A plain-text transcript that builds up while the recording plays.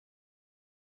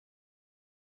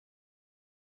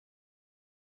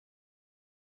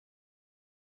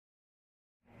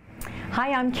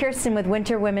Hi, I'm Kirsten with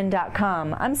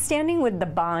WinterWomen.com. I'm standing with the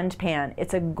Bond pant.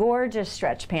 It's a gorgeous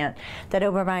stretch pant that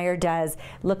Obermeyer does.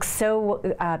 Looks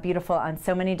so beautiful on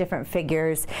so many different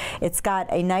figures. It's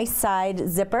got a nice side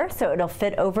zipper, so it'll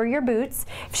fit over your boots.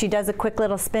 If she does a quick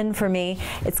little spin for me,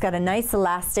 it's got a nice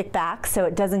elastic back, so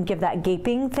it doesn't give that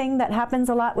gaping thing that happens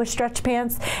a lot with stretch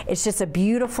pants. It's just a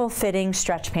beautiful fitting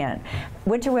stretch pant.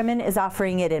 Winter Women is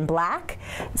offering it in black,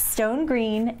 stone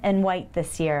green, and white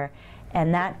this year.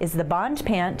 And that is the Bond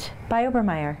pant by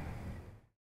Obermeyer.